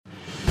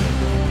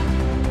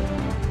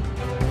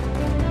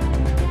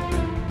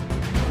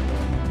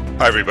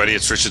Hi, everybody.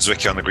 It's Richard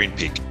Zwicky on the Green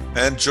Peak.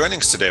 And joining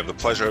us today, I have the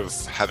pleasure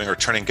of having a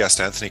returning guest,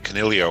 Anthony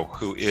Coniglio,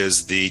 who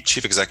is the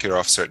Chief Executive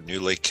Officer at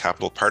NewLake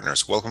Capital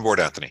Partners. Welcome aboard,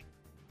 Anthony.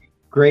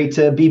 Great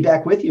to be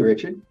back with you,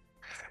 Richard.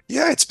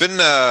 Yeah, it's been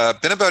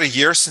about a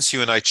year since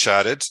you and I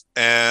chatted.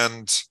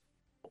 And,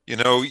 you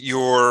know,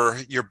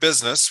 your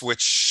business,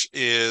 which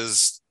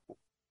is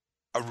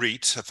a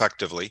REIT,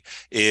 effectively,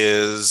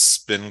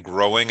 is been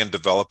growing and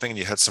developing. And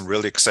you had some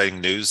really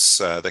exciting news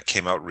that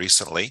came out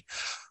recently.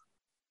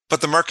 But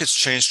the market's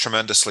changed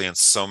tremendously in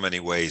so many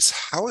ways.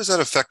 How has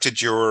that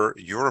affected your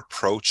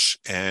approach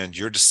and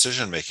your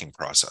decision-making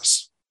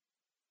process?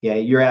 Yeah,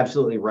 you're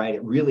absolutely right.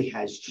 It really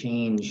has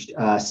changed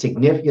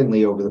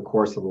significantly over the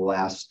course of the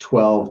last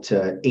 12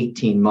 to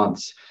 18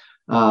 months.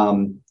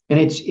 And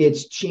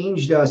it's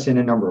changed us in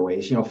a number of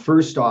ways. You know,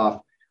 first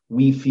off,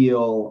 we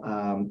feel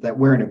that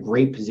we're in a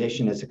great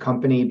position as a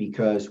company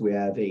because we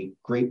have a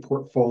great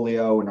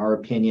portfolio, in our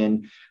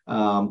opinion.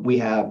 We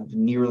have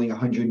nearly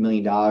 $100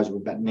 million,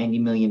 with about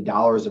 $90 million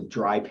of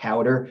dry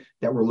powder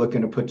that we're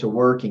looking to put to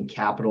work, and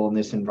capital in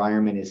this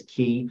environment is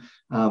key.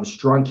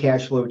 Strong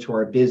cash flow to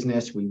our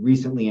business. We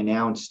recently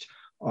announced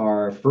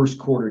our first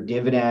quarter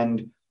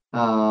dividend.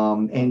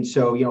 And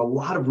so, you know, a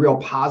lot of real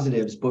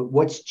positives, but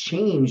what's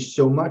changed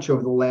so much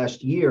over the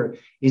last year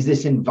is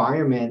this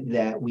environment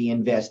that we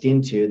invest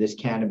into, this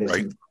cannabis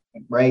environment,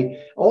 right?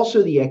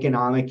 Also the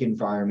economic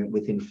environment,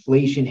 with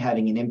inflation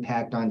having an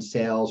impact on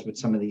sales, with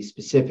some of these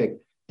specific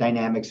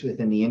dynamics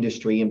within the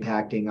industry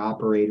impacting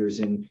operators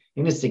in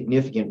a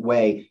significant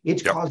way.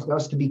 It's caused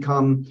us to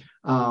become,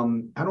 I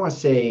don't want to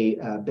say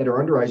better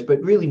underwriters,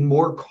 but really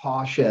more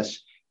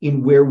cautious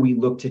in where we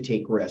look to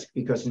take risk,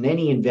 because in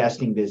any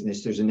investing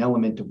business, there's an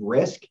element of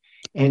risk.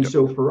 And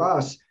so for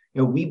us,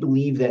 you know, we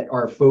believe that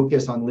our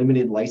focus on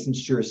limited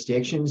license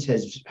jurisdictions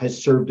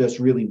has served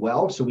us really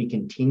well. So we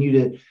continue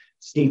to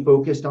stay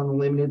focused on the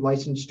limited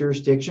license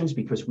jurisdictions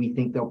because we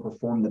think they'll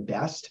perform the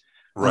best.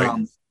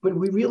 Right. But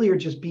we really are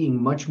just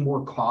being much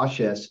more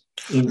cautious.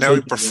 Now,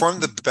 we perform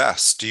the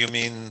best. Do you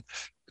mean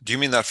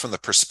that from the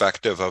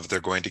perspective of they're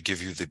going to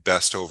give you the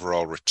best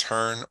overall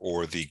return,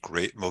 or the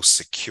most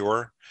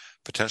secure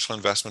potential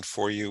investment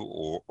for you,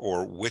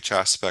 or which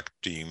aspect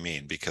do you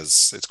mean?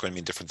 Because it's going to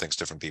mean different things to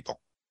different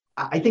people.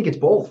 I think it's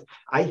both.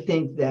 I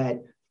think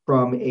that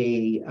from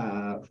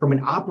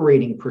an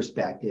operating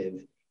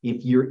perspective,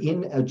 if you're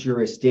in a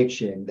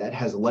jurisdiction that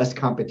has less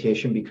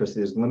competition because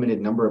there's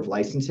limited number of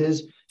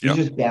licenses, you're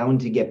just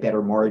bound to get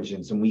better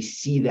margins. And we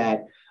see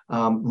that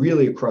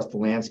really across the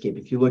landscape.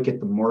 If you look at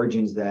the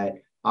margins that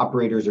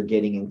operators are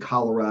getting in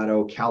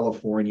Colorado,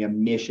 California,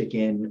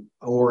 Michigan,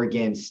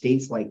 Oregon,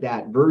 states like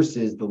that,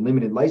 versus the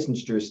limited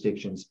license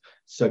jurisdictions,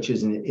 such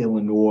as in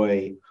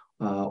Illinois,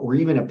 or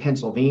even in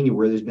Pennsylvania,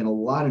 where there's been a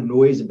lot of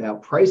noise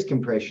about price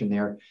compression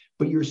there,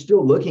 but you're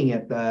still looking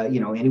at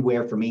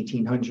anywhere from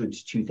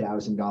 $1,800 to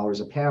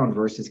 $2,000 a pound,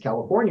 versus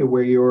California,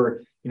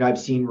 where I've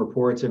seen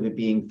reports of it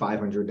being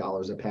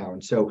 $500 a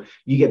pound. So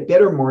you get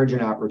better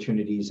margin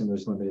opportunities in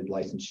those limited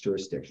license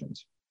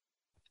jurisdictions.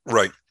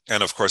 Right.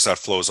 And of course, that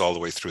flows all the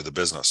way through the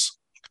business.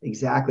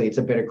 Exactly. It's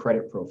a better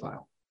credit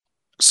profile.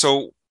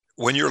 So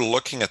when you're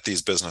looking at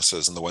these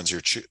businesses and the ones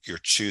you're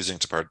choosing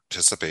to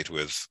participate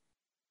with,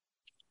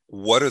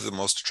 what are the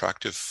most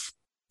attractive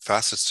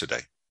facets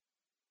today?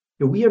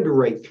 We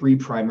underwrite three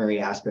primary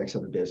aspects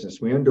of the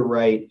business. We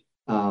underwrite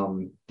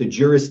the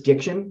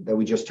jurisdiction that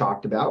we just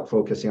talked about,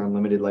 focusing on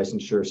limited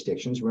license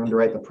jurisdictions. We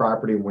underwrite the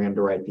property, and we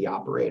underwrite the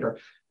operator.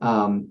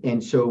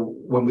 And so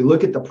when we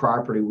look at the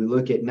property, we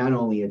look at not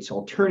only its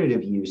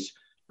alternative use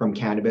from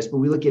cannabis, but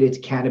we look at its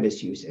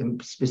cannabis use.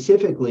 And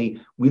specifically,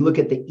 we look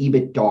at the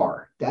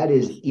EBITDA. That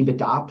is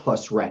EBITDA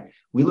plus rent.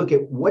 We look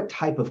at what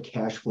type of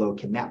cash flow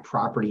can that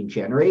property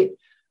generate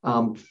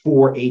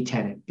for a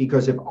tenant.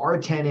 Because if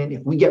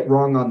we get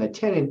wrong on the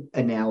tenant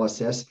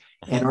analysis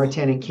and our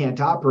tenant can't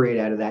operate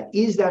out of that,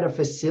 is that a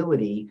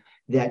facility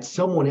that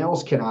someone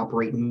else can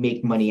operate and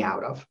make money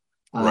out of?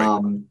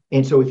 Right.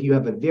 And so if you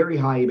have a very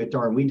high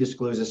EBITDA, and we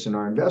disclose this in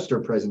our investor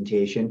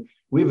presentation,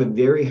 we have a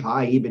very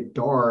high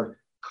EBITDA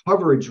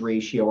coverage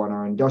ratio on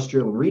our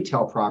industrial and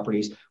retail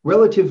properties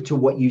relative to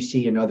what you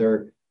see in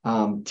other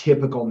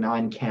typical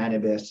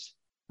non-cannabis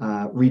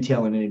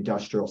retail and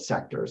industrial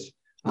sectors.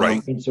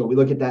 Right. And so we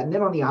look at that. And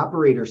then on the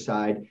operator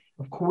side,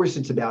 of course,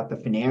 it's about the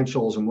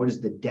financials and what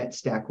does the debt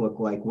stack look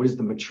like? What does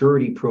the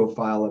maturity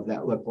profile of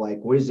that look like?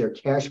 What does their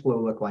cash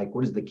flow look like?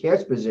 What is the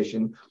cash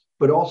position?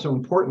 But also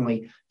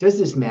importantly, does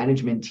this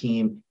management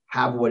team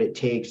have what it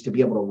takes to be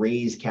able to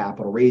raise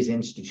capital, raise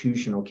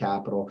institutional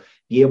capital,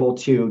 be able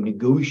to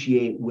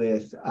negotiate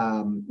with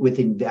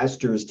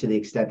investors to the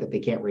extent that they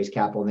can't raise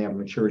capital and they have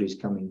maturities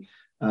coming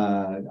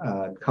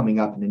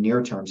up in the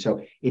near term.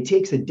 So it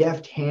takes a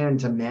deft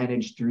hand to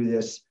manage through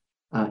this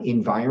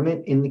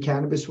environment in the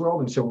cannabis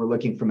world. And so we're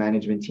looking for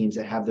management teams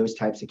that have those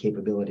types of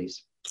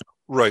capabilities.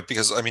 Right,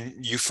 because I mean,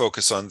 you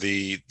focus on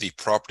the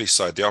property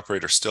side. The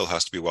operator still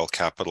has to be well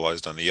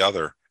capitalized on the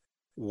other.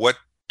 What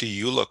do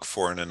you look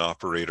for in an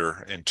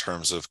operator in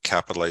terms of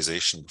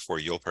capitalization before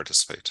you'll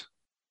participate?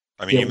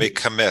 I mean, you may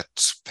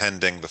commit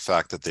pending the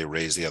fact that they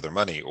raise the other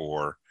money,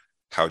 or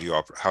how do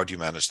you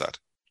manage that?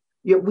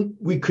 Yeah,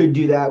 we could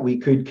do that. We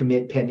could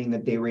commit pending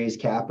that they raise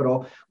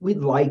capital. We'd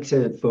like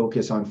to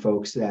focus on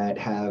folks that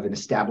have an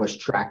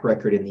established track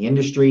record in the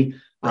industry.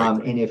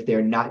 Right. And if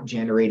they're not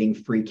generating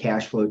free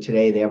cash flow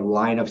today, they have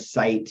line of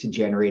sight to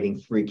generating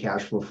free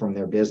cash flow from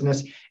their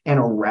business and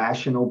a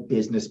rational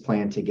business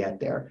plan to get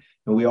there.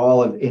 And we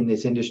all have, in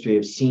this industry,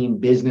 have seen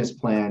business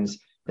plans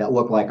that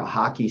look like a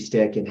hockey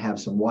stick and have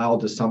some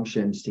wild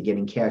assumptions to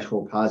getting cash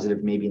flow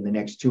positive maybe in the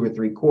next 2 or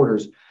 3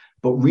 quarters.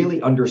 But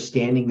really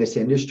understanding this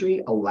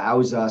industry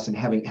allows us, and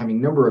having a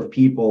number of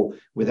people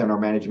within our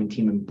management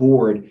team and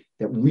board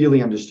that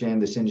really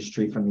understand this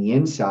industry from the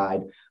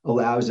inside,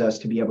 allows us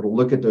to be able to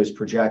look at those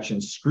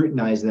projections,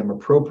 scrutinize them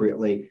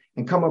appropriately,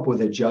 and come up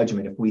with a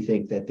judgment if we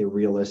think that they're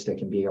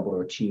realistic and be able to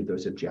achieve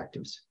those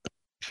objectives.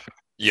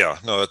 Yeah,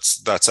 no,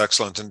 that's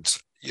excellent. And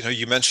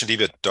you mentioned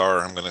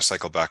EBITDA. I'm going to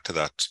cycle back to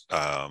that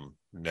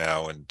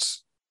now. And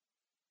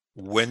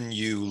when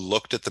you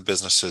looked at the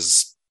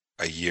businesses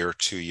a year,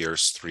 2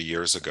 years, 3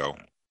 years ago,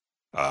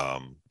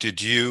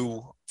 did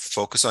you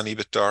focus on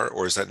EBITDA,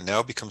 or has that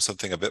now become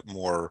something a bit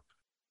more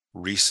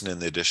recent in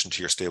the addition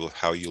to your stable of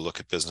how you look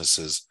at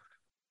businesses,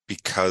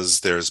 because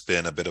there's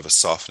been a bit of a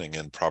softening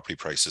in property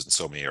prices in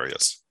so many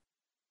areas?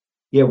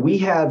 Yeah,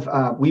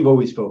 we've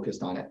always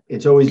focused on it.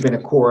 It's always been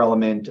a core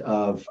element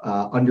of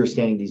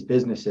understanding these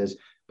businesses.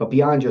 But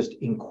beyond just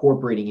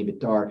incorporating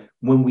EBITDA,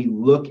 when we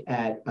look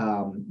at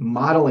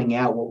modeling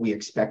out what we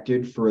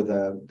expected for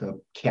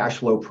the cash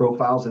flow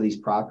profiles of these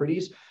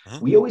properties,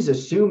 we always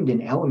assumed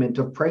an element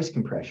of price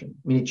compression.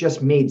 I mean, it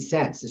just made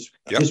sense.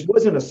 This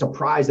wasn't a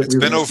surprise that it's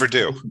been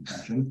overdue,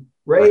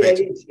 right?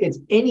 It's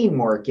any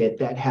market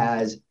that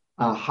has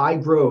high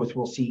growth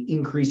will see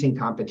increasing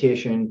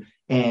competition,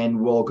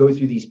 and we'll go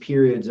through these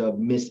periods of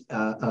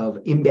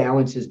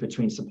imbalances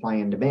between supply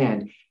and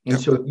demand. And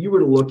so if you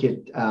were to look at,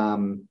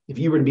 if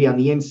you were to be on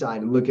the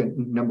inside and look at a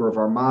number of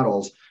our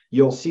models,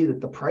 you'll see that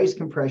the price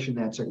compression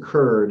that's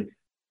occurred,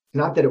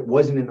 not that it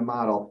wasn't in the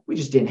model, we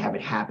just didn't have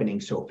it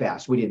happening so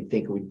fast. We didn't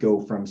think it would go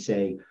from,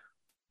 say,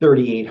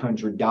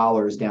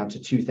 $3,800 down to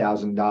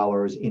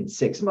 $2,000 in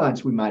 6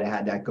 months. We might have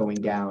had that going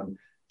down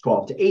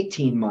 12 to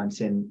 18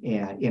 months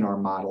in our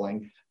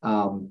modeling.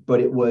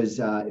 But it was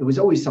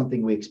always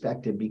something we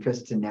expected,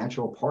 because it's a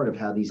natural part of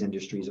how these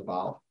industries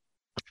evolve.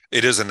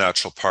 It is a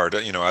natural part,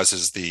 as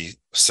is the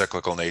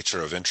cyclical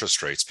nature of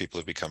interest rates. People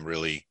have become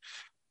really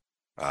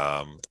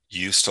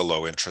used to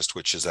low interest,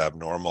 which is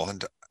abnormal.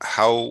 And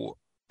how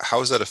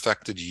has that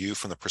affected you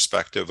from the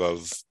perspective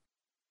of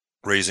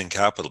raising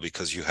capital?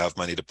 Because you have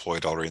money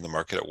deployed already in the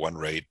market at one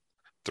rate.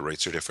 The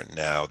rates are different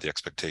now. The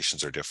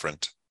expectations are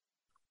different.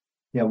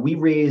 Yeah, we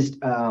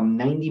raised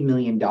 $90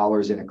 million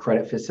in a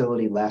credit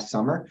facility last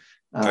summer.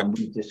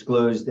 We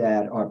disclosed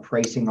that our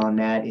pricing on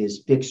that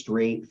is fixed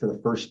rate for the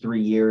first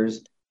 3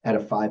 years at a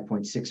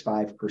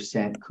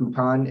 5.65%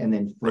 coupon, and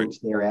then floats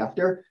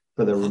thereafter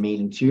for the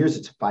remaining 2 years.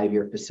 It's a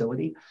 5-year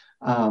facility.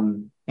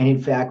 And in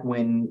fact,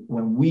 when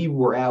we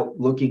were out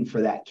looking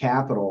for that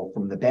capital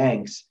from the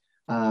banks,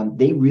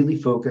 they really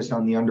focused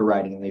on the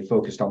underwriting, and they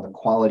focused on the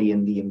quality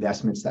and the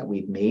investments that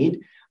we've made.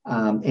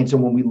 And so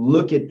when we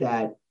look at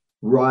that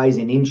rise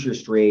in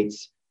interest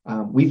rates,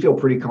 we feel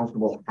pretty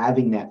comfortable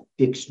having that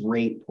fixed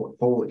rate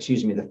portfolio,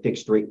 the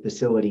fixed rate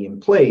facility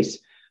in place,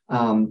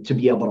 to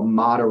be able to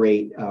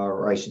moderate,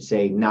 or I should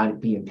say,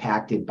 not be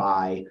impacted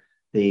by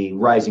the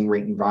rising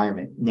rate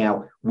environment.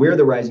 Now, where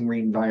the rising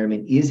rate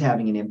environment is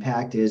having an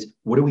impact is,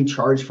 what do we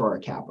charge for our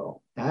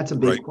capital? That's a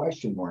big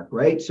question mark,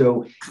 right?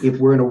 So if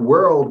we're in a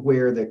world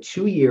where the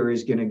 2-year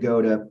is going to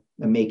go to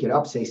make it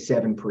up, say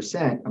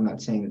 7%, I'm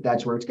not saying that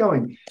that's where it's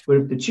going, but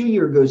if the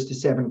 2-year goes to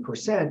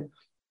 7%,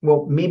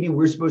 well, maybe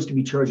we're supposed to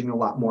be charging a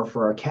lot more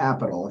for our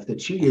capital. If the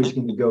 2-year is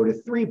going to go to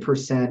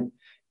 3%,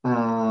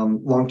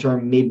 long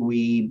term, maybe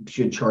we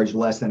should charge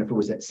less than if it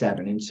was at 7%.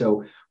 And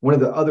so one of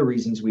the other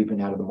reasons we've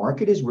been out of the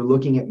market is we're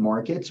looking at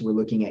markets, we're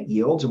looking at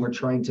yields, and we're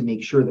trying to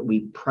make sure that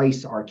we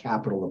price our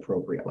capital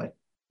appropriately.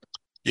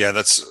 Yeah,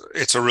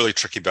 it's a really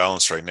tricky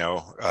balance right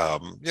now.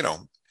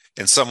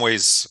 In some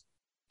ways,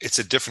 it's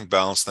a different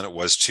balance than it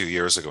was 2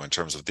 years ago in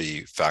terms of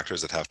the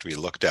factors that have to be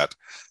looked at.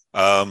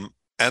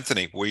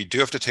 Anthony, we do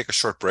have to take a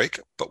short break,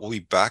 but we'll be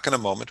back in a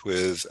moment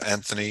with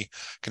Anthony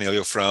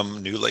Coniglio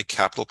from NewLake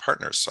Capital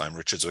Partners. I'm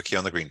Richard Zwicky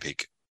on the Green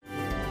Peak.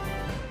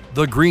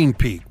 The Green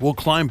Peak will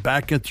climb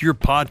back into your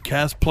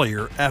podcast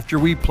player after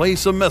we play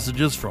some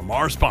messages from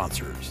our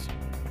sponsors.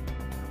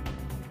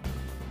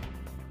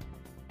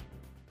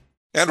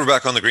 And we're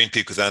back on the Green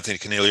Peak with Anthony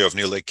Coniglio of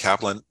NewLake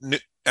Capital. And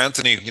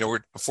Anthony,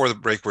 before the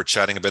break, we're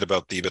chatting a bit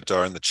about the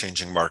EBITDA and the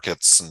changing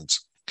markets. And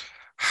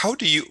how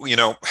do you,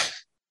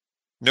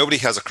 nobody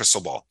has a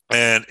crystal ball,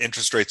 and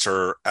interest rates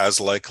are as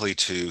likely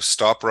to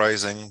stop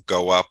rising,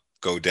 go up,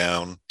 go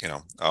down.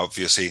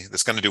 Obviously,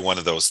 it's going to do one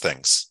of those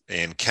things.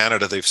 In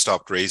Canada, they've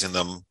stopped raising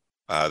them.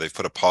 They've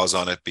put a pause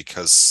on it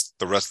because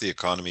the rest of the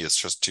economy is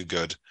just too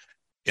good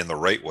in the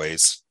right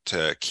ways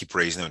to keep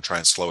raising them and try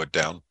and slow it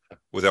down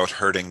without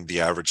hurting the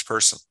average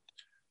person,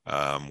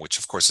 which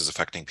of course is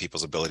affecting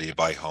people's ability to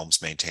buy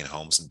homes, maintain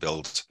homes, and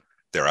build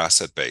their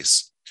asset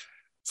base.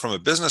 from a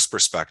business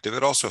perspective,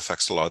 it also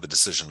affects a lot of the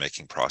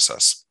decision-making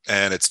process.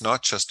 And it's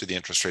not just do the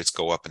interest rates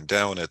go up and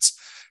down, it's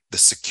the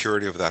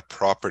security of that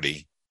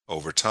property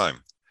over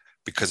time,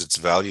 because its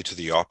value to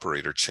the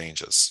operator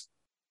changes.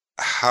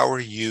 How are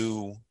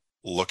you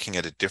looking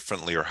at it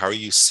differently, or how are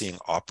you seeing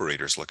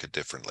operators look at it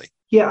differently?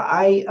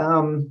 Yeah,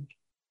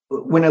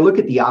 when I look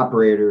at the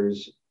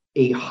operators,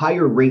 a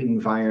higher rate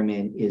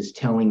environment is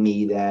telling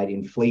me that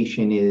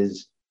inflation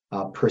is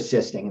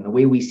persisting. And the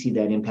way we see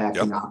that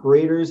impacting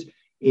operators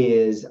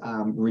is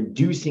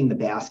reducing the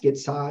basket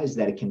size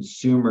that a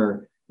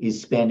consumer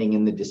is spending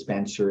in the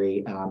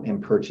dispensary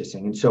and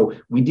purchasing. And so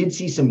we did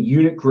see some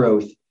unit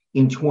growth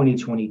in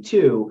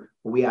 2022,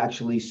 but we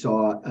actually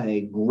saw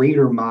a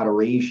greater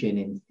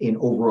moderation in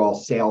overall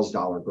sales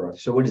dollar growth.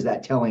 So what is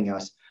that telling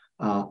us?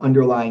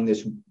 Underlying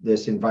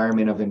this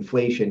environment of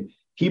inflation,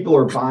 people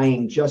are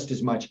buying just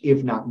as much,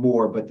 if not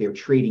more, but they're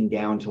trading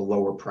down to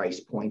lower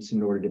price points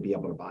in order to be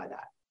able to buy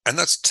that. And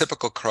that's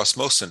typical across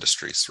most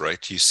industries,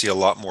 right? You see a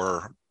lot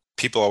more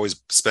people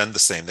always spend the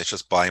same. They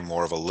just buy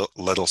more of a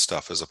little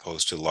stuff as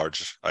opposed to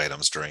large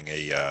items during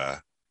a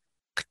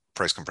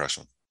price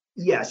compression.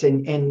 Yes,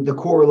 and the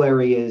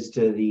corollary is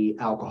to the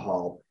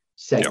alcohol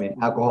segment,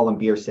 alcohol and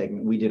beer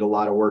segment. We did a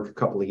lot of work a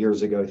couple of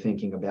years ago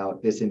thinking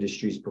about this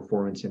industry's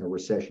performance in a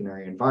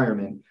recessionary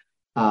environment.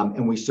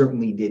 And we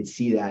certainly did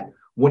see that.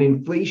 What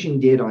inflation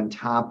did on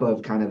top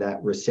of kind of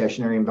that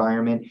recessionary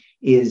environment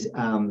is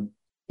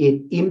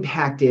it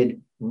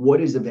impacted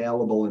what is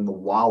available in the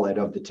wallet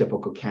of the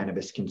typical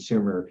cannabis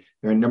consumer.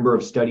 There are a number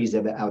of studies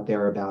out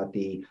there about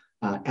the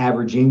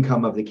average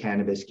income of the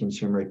cannabis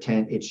consumer.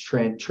 It's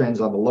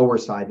trends on the lower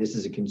side. This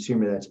is a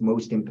consumer that's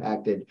most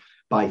impacted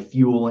by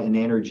fuel and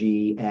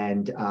energy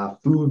and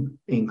food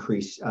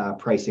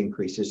price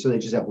increases. So they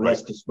just have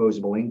less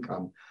disposable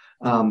income.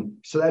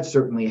 So that's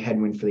certainly a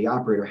headwind for the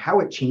operator. How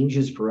it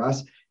changes for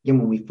us, again,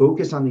 when we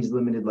focus on these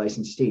limited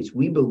license states,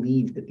 we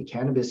believe that the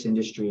cannabis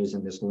industry is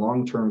in this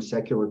long-term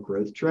secular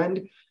growth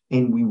trend,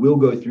 and we will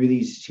go through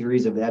these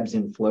series of ebbs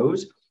and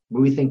flows. But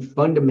we think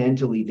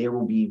fundamentally there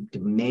will be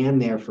demand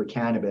there for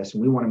cannabis,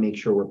 and we want to make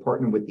sure we're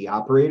partnering with the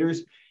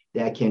operators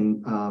that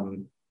can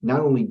not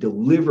only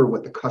deliver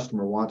what the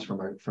customer wants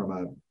from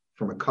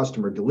a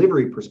customer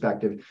delivery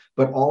perspective,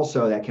 but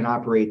also that can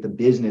operate the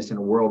business in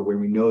a world where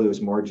we know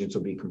those margins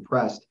will be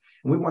compressed.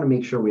 And we want to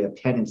make sure we have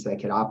tenants that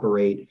can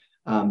operate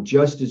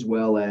just as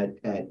well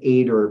at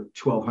 $800 or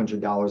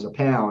 $1,200 a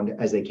pound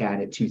as they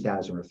can at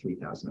 $2,000 or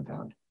 $3,000 a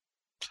pound.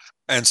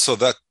 And so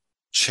that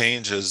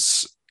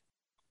changes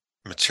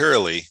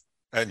materially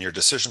in your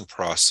decision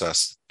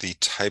process the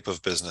type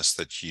of business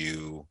that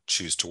you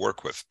choose to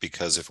work with.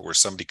 Because if it were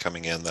somebody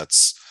coming in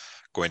that's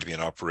going to be an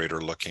operator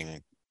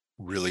looking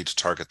really to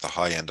target the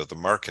high end of the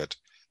market,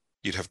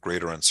 you'd have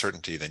greater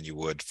uncertainty than you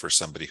would for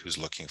somebody who's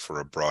looking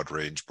for a broad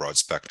range, broad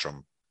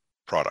spectrum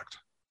product.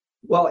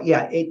 Well,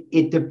 yeah,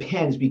 it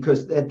depends,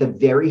 because at the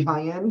very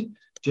high end,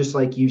 just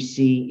like you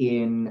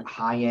see in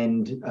high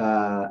end,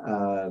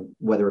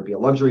 whether it be a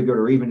luxury good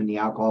or even in the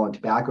alcohol and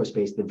tobacco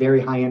space, the very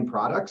high end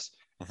products,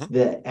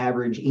 the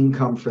average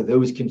income for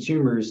those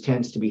consumers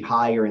tends to be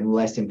higher and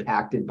less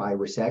impacted by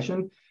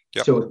recession.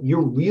 So if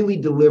you're really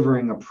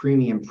delivering a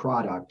premium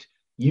product,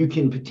 you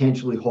can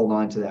potentially hold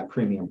on to that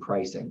premium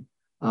pricing.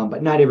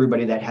 But not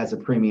everybody that has a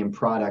premium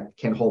product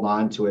can hold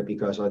on to it,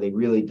 because are they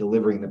really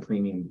delivering the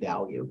premium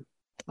value?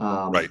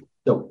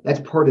 So that's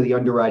part of the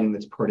underwriting.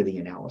 That's part of the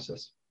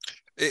analysis.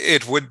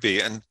 It would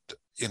be. And,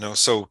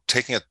 so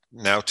taking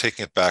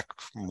it back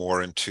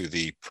more into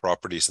the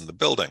properties and the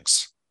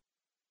buildings,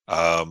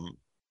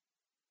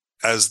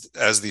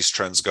 as these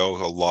trends go,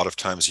 a lot of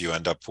times you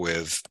end up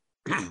with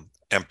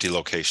empty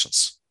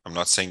locations. I'm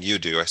not saying you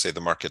do, I say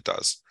the market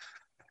does.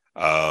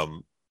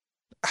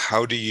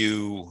 How do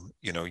you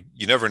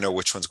never know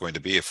which one's going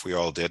to be. If we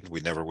all did, we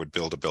never would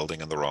build a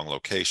building in the wrong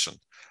location.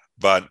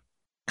 But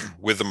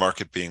with the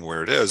market being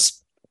where it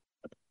is,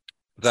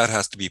 that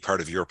has to be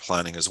part of your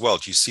planning as well.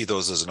 Do you see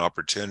those as an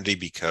opportunity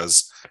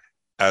because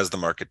as the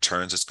market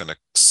turns, it's going to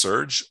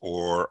surge?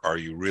 Or are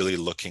you really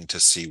looking to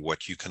see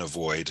what you can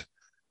avoid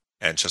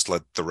and just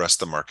let the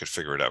rest of the market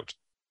figure it out?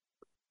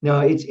 No,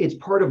 it's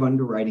part of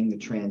underwriting the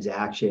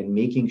transaction,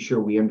 making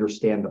sure we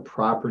understand the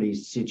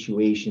property's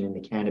situation in the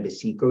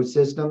cannabis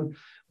ecosystem.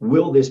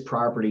 Will this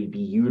property be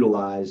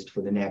utilized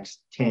for the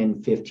next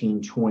 10,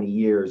 15, 20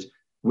 years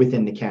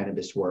within the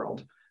cannabis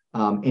world?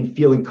 And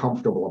feeling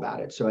comfortable about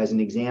it. So as an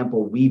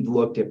example, we've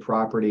looked at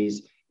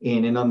properties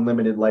in an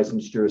unlimited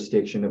license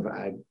jurisdiction of,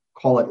 I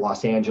call it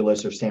Los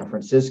Angeles or San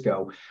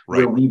Francisco,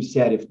 where we've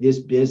said, if this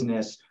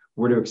business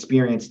were to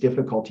experience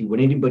difficulty,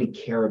 would anybody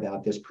care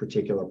about this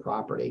particular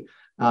property?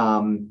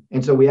 And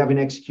so we haven't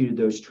executed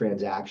those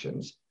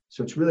transactions.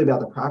 So it's really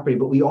about the property,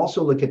 but we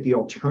also look at the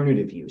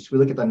alternative use. We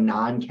look at the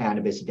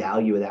non-cannabis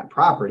value of that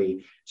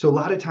property. So a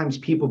lot of times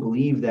people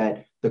believe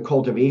that the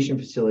cultivation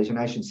facilities, and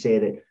I should say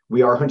that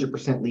we are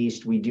 100%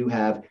 leased. We do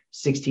have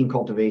 16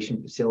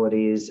 cultivation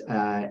facilities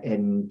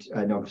 15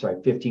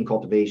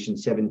 cultivation,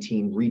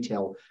 17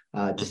 retail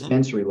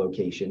dispensary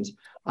locations.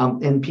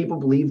 And people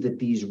believe that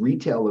these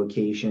retail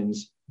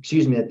locations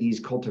that these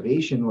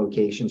cultivation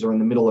locations are in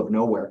the middle of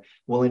nowhere.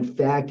 Well, in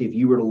fact, if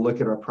you were to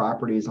look at our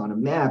properties on a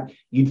map,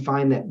 you'd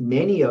find that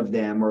many of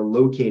them are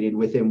located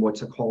within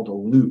what's called a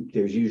loop.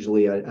 There's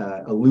usually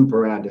a loop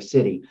around a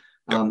city.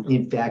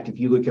 In fact, if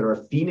you look at our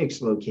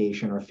Phoenix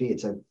location,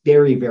 it's a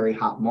very, very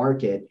hot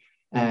market.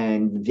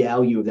 And the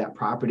value of that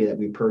property that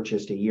we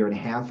purchased a year and a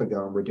half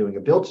ago and we're doing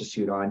a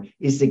build-to-suit on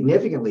is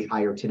significantly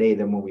higher today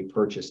than when we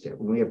purchased it.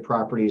 When we have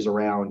properties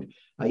around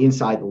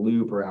inside the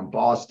loop, around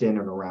Boston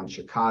and around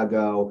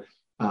Chicago,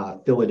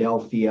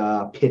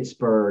 Philadelphia,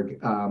 Pittsburgh.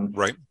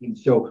 Right.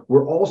 So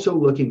we're also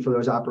looking for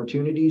those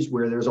opportunities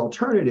where there's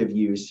alternative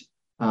use,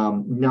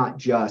 not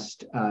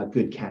just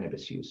good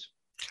cannabis use.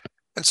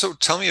 And so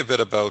tell me a bit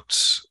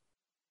about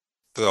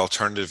the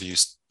alternative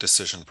use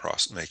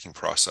making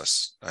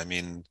process. I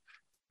mean,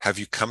 have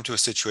you come to a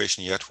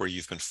situation yet where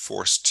you've been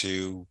forced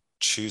to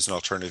choose an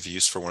alternative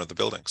use for one of the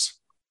buildings?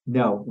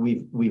 No,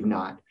 we've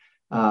not.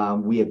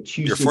 We have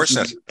two. You're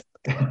fortunate.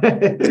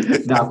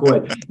 Knock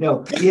wood.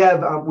 No, we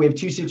have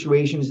two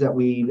situations that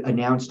we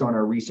announced on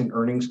our recent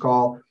earnings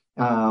call.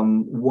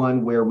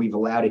 One where we've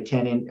allowed a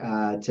tenant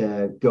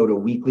to go to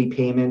weekly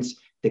payments.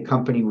 The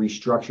company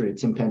restructured.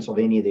 It's in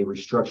Pennsylvania. They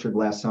restructured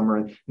last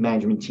summer.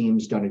 Management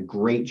team's done a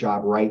great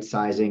job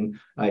right-sizing.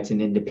 It's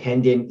an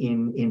independent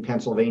in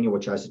Pennsylvania,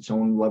 which has its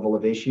own level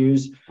of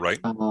issues. Right.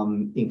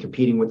 In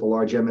competing with the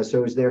large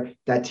MSOs there.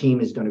 That team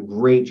has done a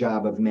great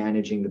job of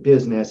managing the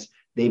business.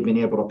 They've been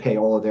able to pay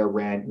all of their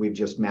rent. We've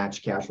just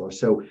matched cash flow.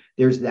 So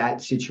there's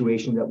that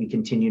situation that we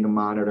continue to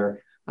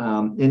monitor.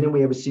 And then we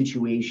have a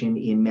situation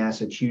in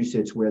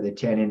Massachusetts where the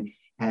tenant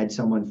had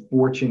some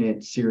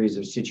unfortunate series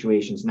of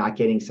situations, not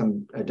getting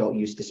some adult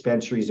use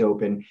dispensaries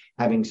open,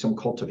 having some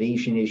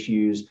cultivation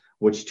issues,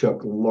 which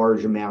took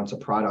large amounts of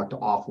product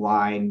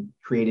offline,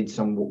 created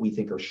some what we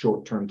think are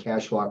short-term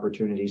cash flow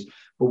opportunities.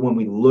 But when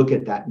we look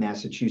at that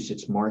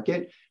Massachusetts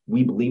market,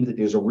 we believe that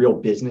there's a real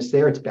business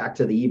there. It's back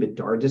to the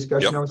EBITDA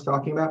discussion I was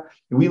talking about.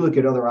 And we look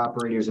at other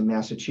operators in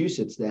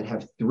Massachusetts that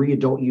have 3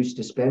 adult use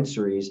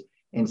dispensaries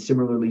and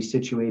similarly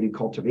situated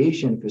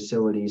cultivation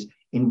facilities.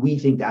 And we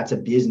think that's a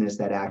business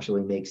that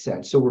actually makes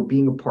sense. So we're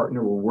being a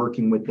partner. We're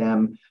working with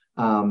them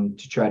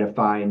to try to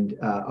find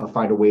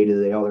a way to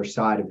the other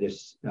side of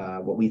this,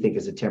 what we think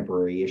is a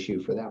temporary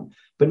issue for them.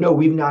 But no,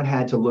 we've not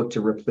had to look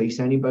to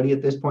replace anybody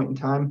at this point in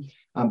time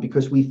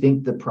because we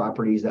think the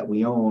properties that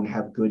we own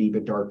have good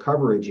EBITDA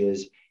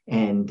coverages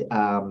and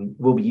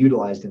will be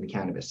utilized in the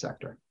cannabis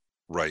sector.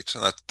 Right.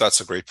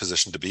 That's a great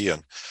position to be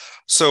in.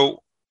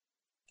 So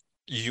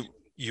you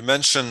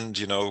mentioned,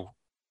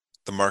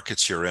 the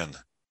markets you're in.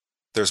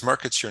 There's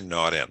markets you're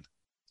not in.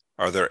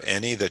 Are there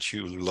any that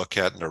you look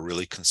at and are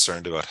really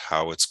concerned about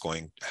how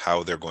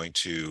they're going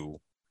to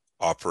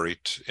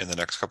operate in the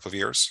next couple of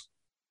years?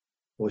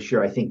 Well,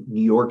 sure. I think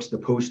New York's the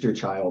poster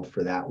child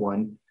for that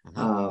one.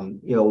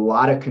 Mm-hmm. A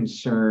lot of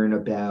concern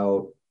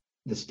about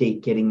the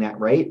state getting that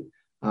right.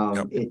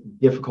 It's a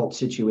difficult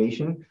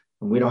situation.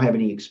 We don't have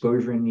any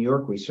exposure in New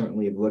York. We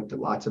certainly have looked at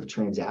lots of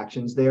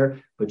transactions there,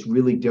 but it's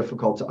really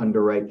difficult to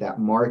underwrite that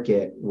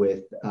market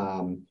with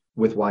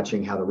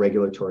watching how the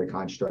regulatory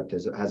construct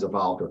has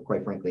evolved, or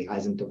quite frankly,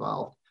 hasn't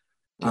evolved.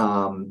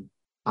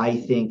 I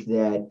think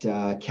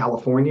that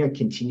California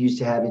continues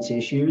to have its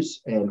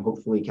issues, and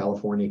hopefully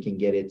California can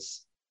get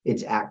its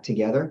act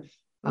together.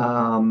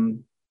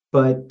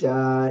 But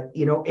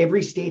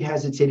every state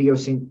has its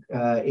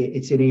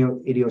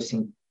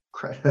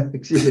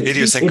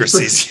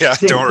idiosyncrasies. Yeah,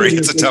 don't worry,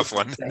 it's a tough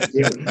one.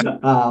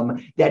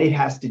 That it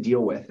has to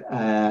deal with,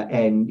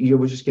 and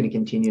we're just going to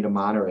continue to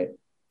monitor it.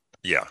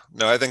 Yeah,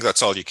 no, I think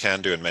that's all you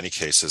can do in many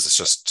cases. It's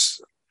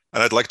just,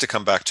 and I'd like to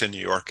come back to New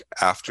York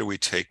after we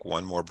take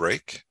one more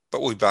break,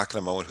 but we'll be back in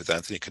a moment with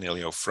Anthony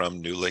Coniglio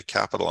from NewLake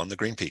Capital on the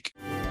Green Peak.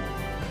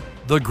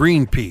 The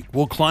Green Peak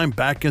will climb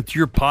back into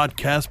your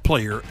podcast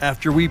player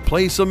after we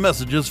play some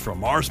messages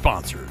from our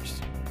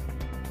sponsors.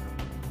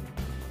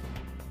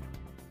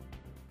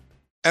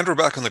 And we're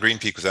back on the Green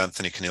Peak with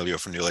Anthony Coniglio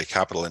from NewLake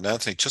Capital. And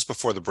Anthony, just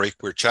before the break,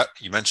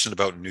 you mentioned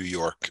about New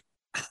York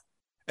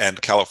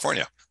and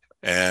California.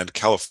 And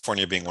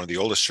California, being one of the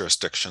oldest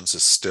jurisdictions,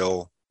 is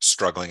still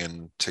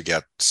struggling to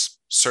get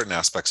certain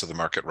aspects of the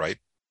market right.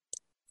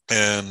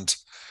 And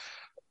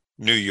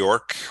New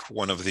York,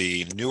 one of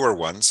the newer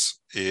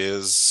ones,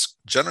 is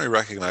generally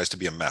recognized to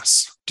be a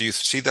mess. Do you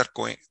see that's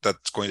going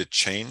to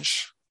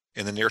change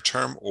in the near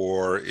term,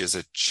 or is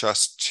it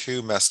just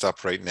too messed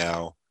up right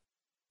now?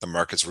 The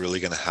market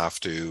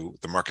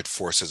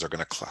forces are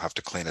going to have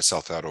to clean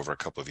itself out over a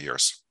couple of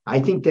years. I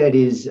think that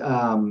is,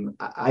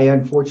 I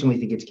unfortunately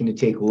think it's going to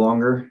take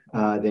longer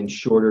than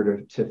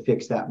shorter to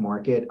fix that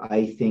market.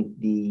 I think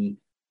the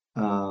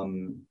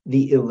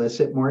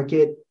illicit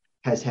market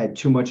has had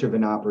too much of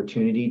an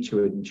opportunity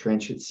to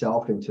entrench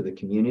itself into the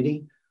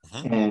community.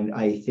 Mm-hmm. And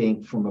I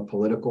think from a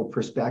political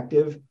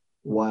perspective,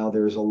 while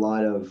there's a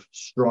lot of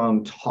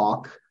strong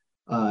talk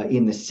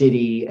in the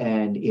city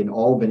and in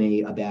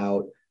Albany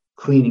about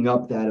cleaning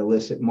up that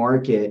illicit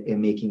market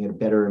and making it a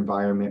better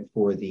environment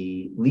for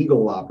the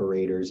legal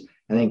operators,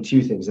 I think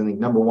two things. I think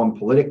number one,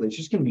 politically, it's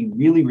just going to be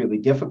really, really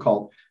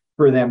difficult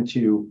for them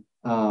to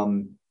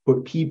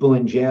put people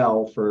in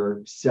jail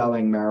for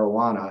selling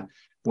marijuana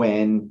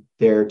when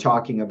they're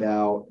talking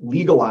about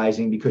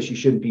legalizing, because you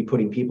shouldn't be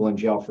putting people in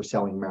jail for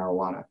selling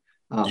marijuana.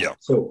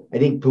 So I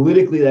think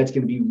politically that's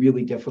going to be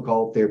really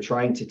difficult. They're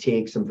trying to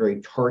take some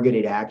very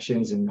targeted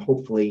actions and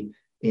hopefully,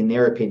 in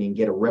their opinion,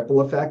 get a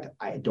ripple effect.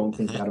 I don't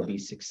think that'll be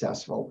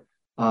successful.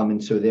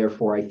 And so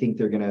therefore, I think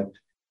they're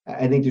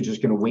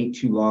just going to wait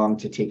too long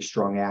to take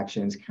strong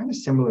actions, kind of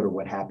similar to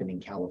what happened in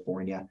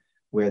California,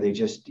 where they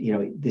just,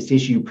 this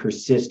issue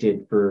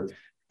persisted for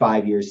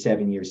 5 years,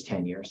 7 years,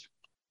 10 years.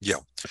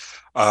 Yeah.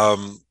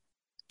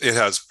 It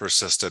has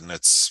persisted, and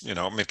it's,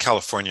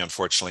 California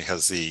unfortunately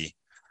has the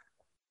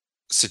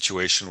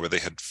situation where they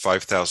had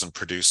 5,000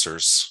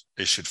 producers,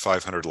 issued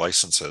 500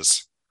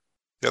 licenses.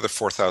 The other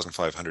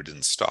 4,500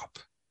 didn't stop,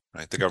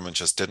 right? The government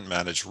just didn't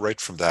manage right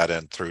from that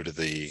end through to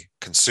the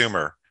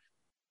consumer.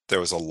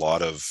 There was a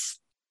lot of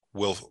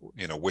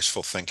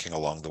wishful thinking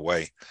along the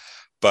way.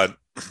 But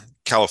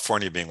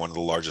California, being one of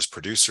the largest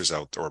producers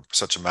out, or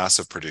such a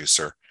massive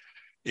producer,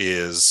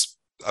 is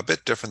a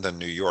bit different than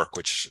New York,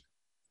 which,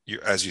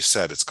 as you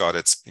said, it's got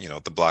its,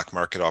 the black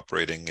market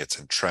operating, it's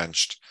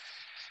entrenched.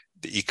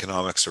 The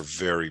economics are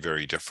very,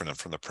 very different. And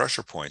from the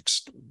pressure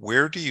point,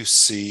 where do you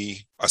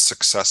see a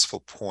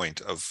successful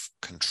point of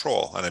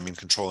control? And I mean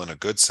control in a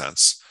good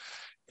sense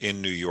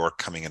in New York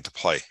coming into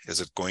play. Is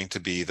it going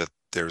to be that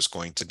there's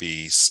going to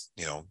be,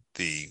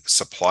 the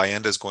supply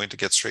end is going to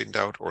get straightened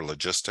out, or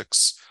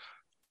logistics?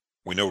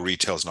 We know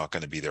retail is not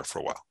going to be there for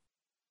a while.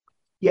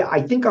 Yeah,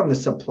 I think on the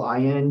supply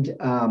end,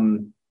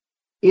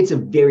 it's a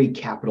very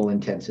capital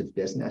intensive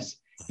business.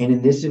 And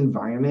in this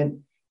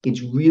environment,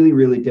 it's really,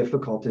 really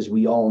difficult, as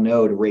we all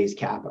know, to raise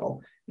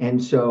capital.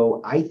 And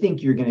so I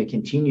think you're going to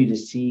continue to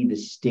see the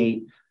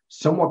state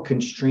somewhat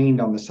constrained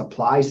on the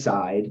supply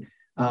side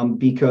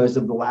because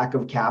of the lack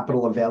of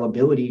capital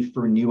availability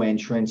for new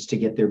entrants to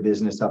get their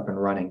business up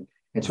and running.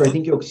 And so I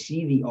think you'll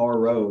see the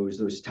ROs,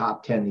 those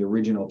top 10, the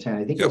original 10,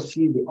 I think you'll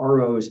see the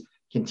ROs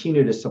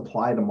continue to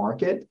supply the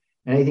market.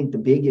 And I think the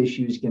big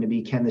issue is going to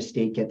be, can the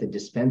state get the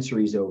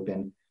dispensaries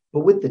open?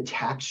 But with the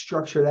tax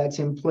structure that's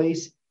in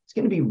place, it's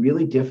going to be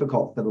really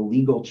difficult for the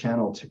legal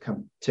channel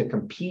to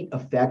compete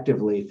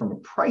effectively from a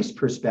price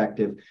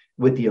perspective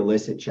with the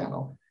illicit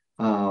channel.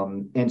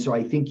 And so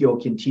I think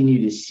you'll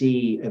continue to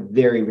see a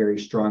very, very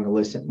strong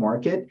illicit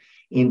market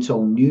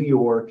until New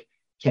York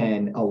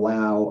can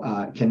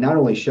not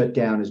only shut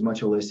down as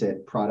much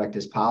illicit product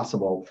as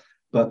possible,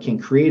 but can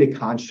create a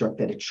construct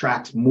that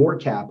attracts more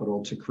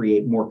capital to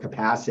create more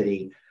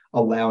capacity,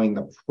 allowing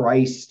the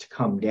price to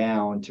come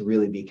down to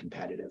really be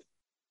competitive.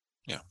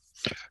 Yeah.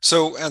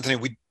 So, Anthony,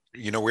 we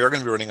are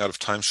going to be running out of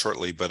time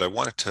shortly, but I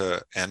wanted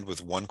to end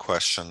with one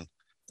question.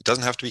 It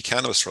doesn't have to be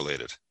cannabis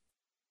related.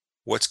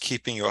 What's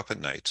keeping you up at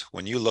night?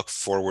 When you look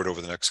forward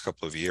over the next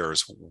couple of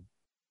years,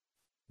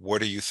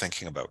 what are you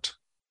thinking about?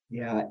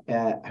 Yeah,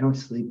 I don't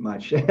sleep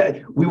much.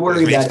 We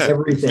worry about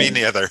everything. Me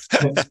neither.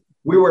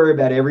 We worry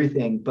about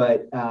everything,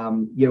 but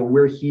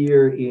we're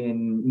here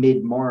in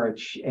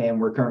mid-March, and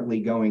we're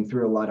currently going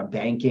through a lot of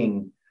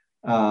banking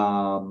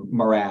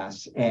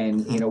morass.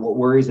 And what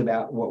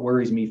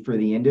worries me for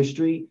the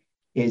industry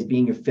is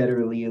being a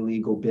federally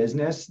illegal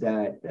business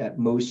that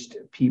most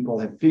people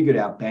have figured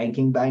out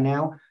banking by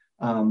now.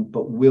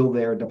 But will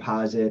their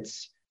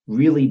deposits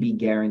really be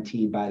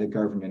guaranteed by the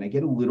government? I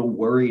get a little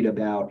worried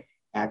about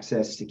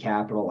access to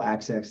capital,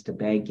 access to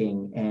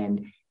banking,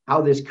 and how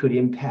this could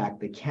impact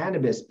the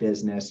cannabis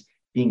business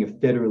being a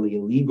federally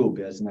illegal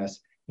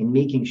business, and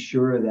making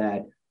sure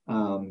that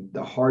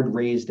the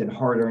hard-raised and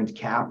hard-earned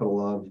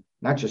capital of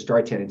not just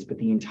our tenants, but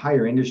the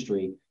entire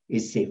industry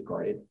is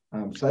safeguarded.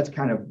 So that's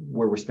kind of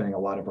where we're spending a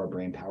lot of our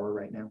brain power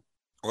right now.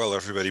 Well,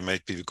 everybody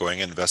might be going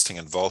and investing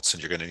in vaults,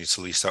 and you're going to need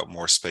to lease out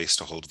more space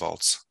to hold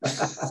vaults.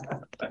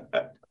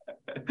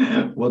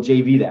 We'll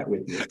JV that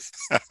with you.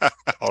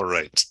 All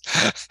right.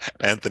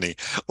 Anthony,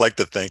 I'd like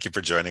to thank you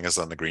for joining us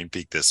on the Green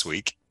Peak this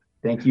week.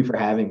 Thank you for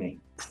having me.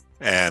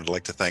 And I'd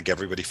like to thank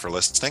everybody for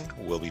listening.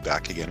 We'll be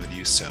back again with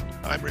you soon.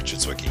 I'm Richard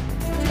Zwicky.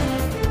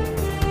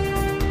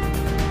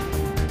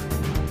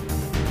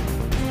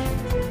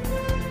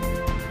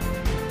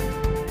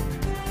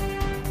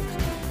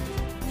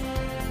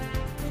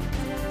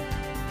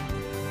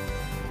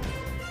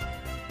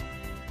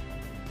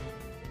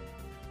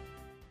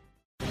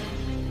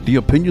 The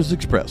opinions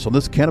expressed on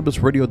this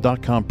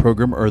CannabisRadio.com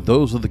program are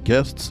those of the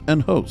guests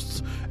and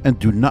hosts and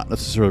do not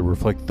necessarily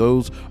reflect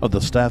those of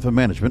the staff and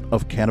management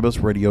of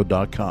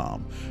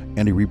CannabisRadio.com.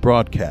 Any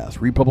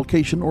rebroadcast,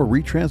 republication, or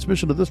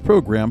retransmission of this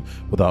program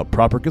without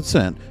proper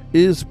consent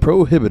is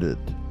prohibited.